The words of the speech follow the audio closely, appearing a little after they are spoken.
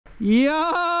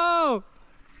Yo!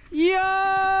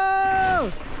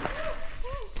 Yo!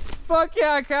 Fuck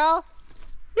yeah, Cal!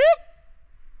 Yep!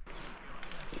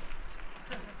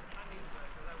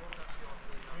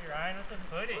 Hey, Ryan with the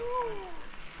footing.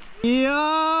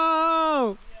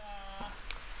 Yo!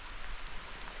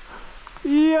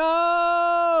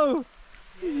 Yo!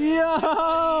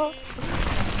 Yo!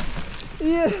 Yeah!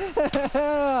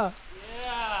 Yeah!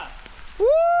 Woo!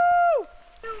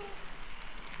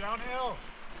 Downhill.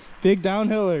 Big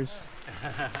downhillers.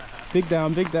 Big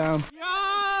down, big down.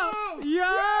 Yo!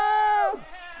 Yo!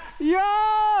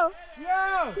 Yo!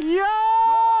 Yo! Yo!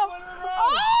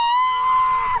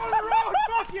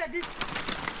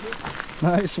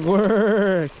 Nice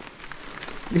work.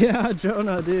 Yeah,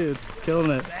 Jonah, dude.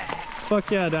 Killing it. Fuck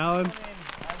yeah, Dallin.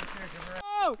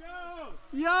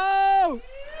 Yo! Yo!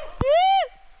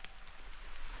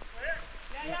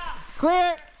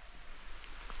 Clear!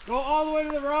 Go all the way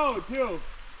to the road, too.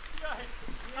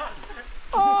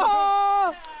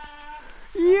 Oh!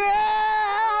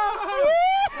 Yeah!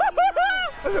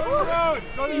 Go to the road.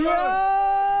 Go to the road.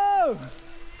 Yo!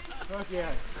 Fuck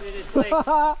yeah. Dude, it's like,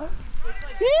 Let's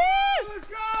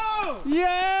go!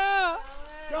 Yeah!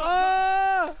 Go,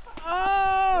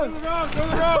 Oh! go to the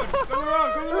road. Go to the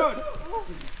road. Go to the road. Go to the road.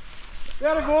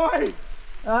 That a boy.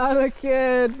 Atta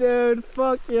kid, dude.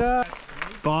 Fuck yeah.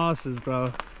 Bosses,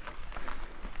 bro.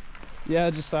 Yeah,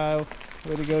 Josiah.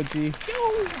 Way to go, G.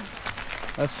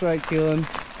 That's right, Keelan.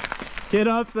 Get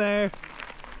up there.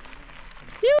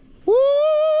 Woo!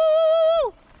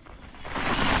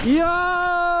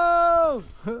 Yo!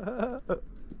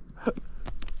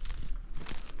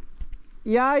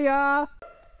 Yeah, yeah.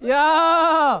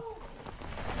 Yeah!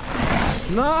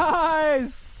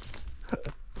 Nice!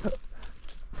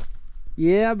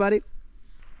 Yeah, buddy.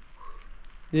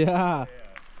 Yeah.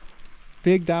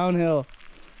 Big downhill.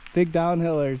 Big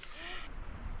downhillers.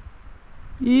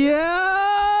 Yo!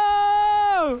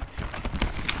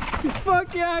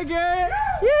 Fuck yeah, Garrett!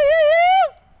 Yeah, yeah, yeah!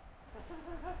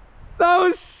 That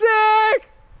was sick!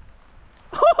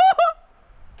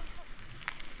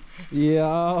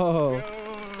 Yo!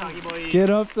 Get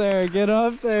up there,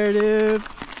 dude.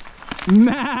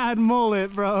 Mad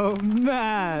mullet, bro.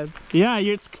 Mad. Yeah,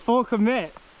 it's full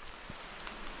commit.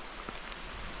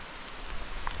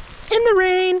 In the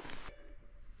rain.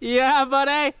 Yeah,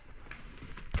 buddy.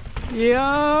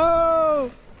 Yo.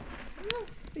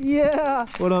 Yeah.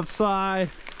 What up, Cy?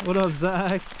 What up,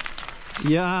 Zach?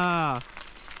 Yeah.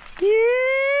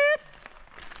 Yep.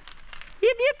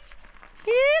 Yep, yep.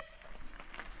 Yep.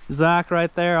 Zach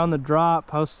right there on the drop,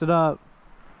 posted up.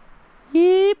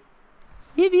 Yep.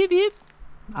 Yep, yep, yep.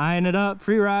 Eyeing it up,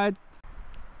 free ride.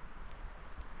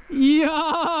 Yo!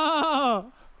 Oh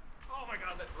my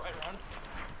god, that's right around.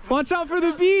 Watch out for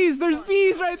the bees, there's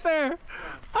bees right there.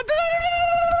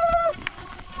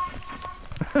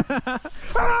 You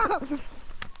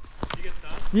get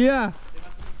stuck? Yeah.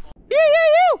 Yo!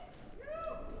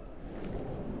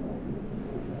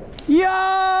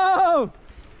 Yo!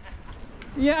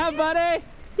 Yeah, buddy.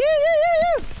 Yo!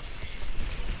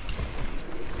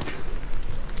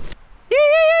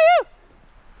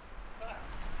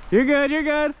 You're good, you're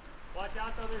good. Watch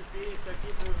out though, there's bees, so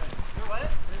keep moving. You're what? Keep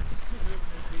moving,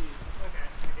 there's bees. Okay,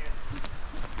 okay.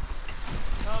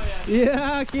 Oh yeah.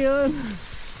 Yeah, Keelan.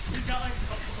 He's got like a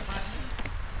couple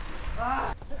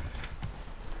behind me.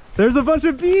 There's a bunch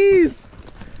of bees.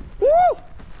 Woo! Are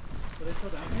they still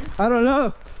down here? I don't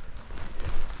know.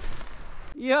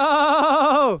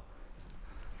 Yo!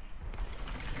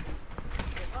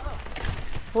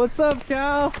 What's up,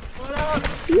 Cal? What up?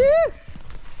 Yeah.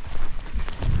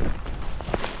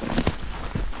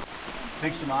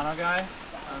 Big Shimano guy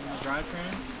on the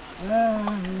drivetrain.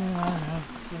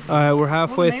 All right, we're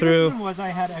halfway through. The was I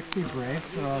had XC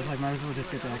brakes, so I was like, might as well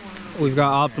just get the XC. We've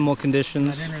got optimal I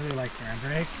conditions. didn't really like SRAM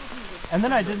brakes, and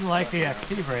then I didn't like the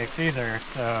XC brakes either.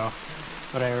 So,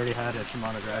 but I already had a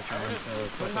Shimano drivetrain, so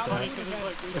it's like that.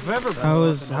 If I ever How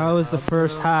was the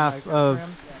first half of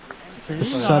the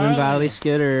Sudden Valley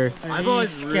Skidder? I've always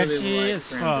sketchy as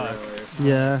fuck.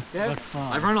 Yeah, But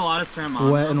fun. I've run a lot of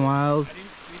Sermano. wet and wild.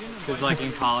 Because like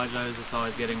in college, I was just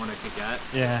always getting what I could get.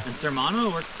 Yeah. And Sermano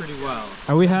works pretty well.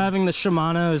 Are we having the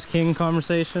Shimano is king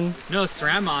conversation? No,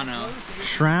 Sramano.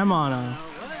 Shramano.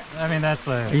 I mean, that's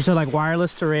Are a. you said like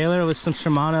wireless derailleur with some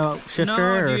Shimano shifter? No,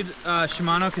 or? dude,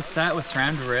 Shimano cassette with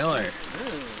SRAM derailleur.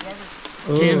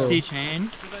 Ooh. KMC chain.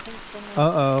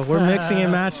 Uh-oh, we're mixing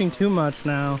and matching too much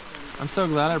now. I'm so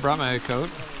glad I brought my coat.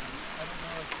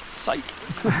 Psych.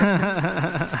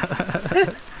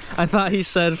 I thought he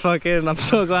said fucking, I'm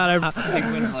so glad I...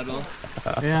 Penguin huddle.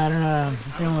 Yeah, I don't know. I'm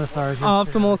feeling lethargic.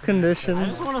 Optimal I conditions.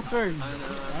 just want to start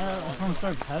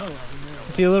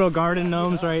A few little garden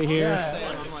gnomes right here.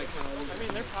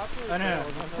 I know.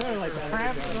 They're like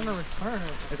crabs on a return.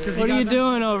 What are you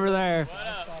doing over there?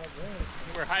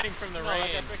 We're hiding from the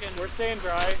rain. We're staying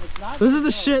dry. This is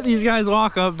the shit these guys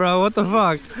walk up, bro. What the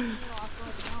fuck?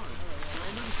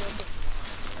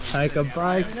 Hike a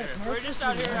bike. We're just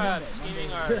out here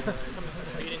scheming our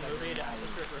competing movie to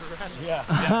atmospheric river rash.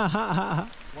 Yeah.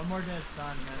 One more day of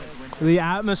sun, and then it's winter. The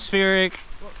atmospheric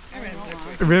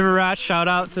river rat. Shout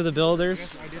out to the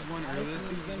builders. I did one earlier this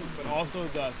season, but also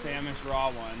the Samish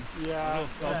raw one. Yeah.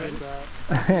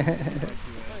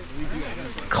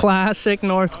 Classic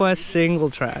Northwest single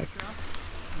track.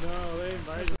 No, they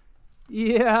invited.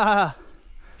 Yeah.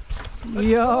 Yo.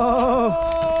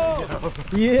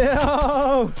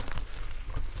 Yo.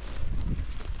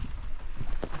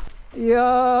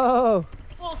 Yo.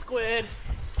 Full squid.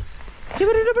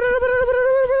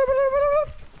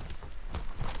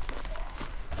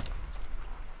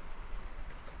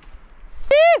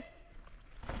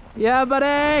 Yeah,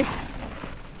 buddy.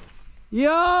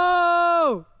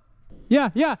 Yo.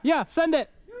 Yeah. Send it.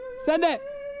 Send it.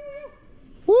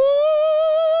 Woo.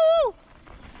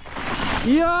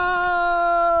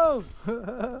 Yo.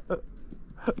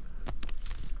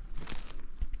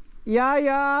 Yeah.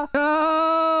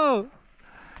 Yo.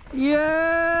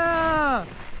 Yeah.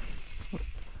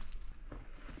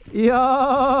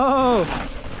 Yo.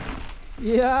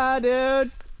 Yeah,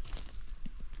 dude.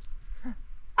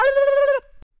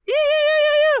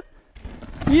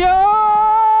 Yo.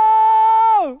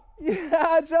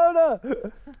 Yeah, Jonah.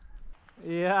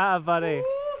 Yeah, buddy.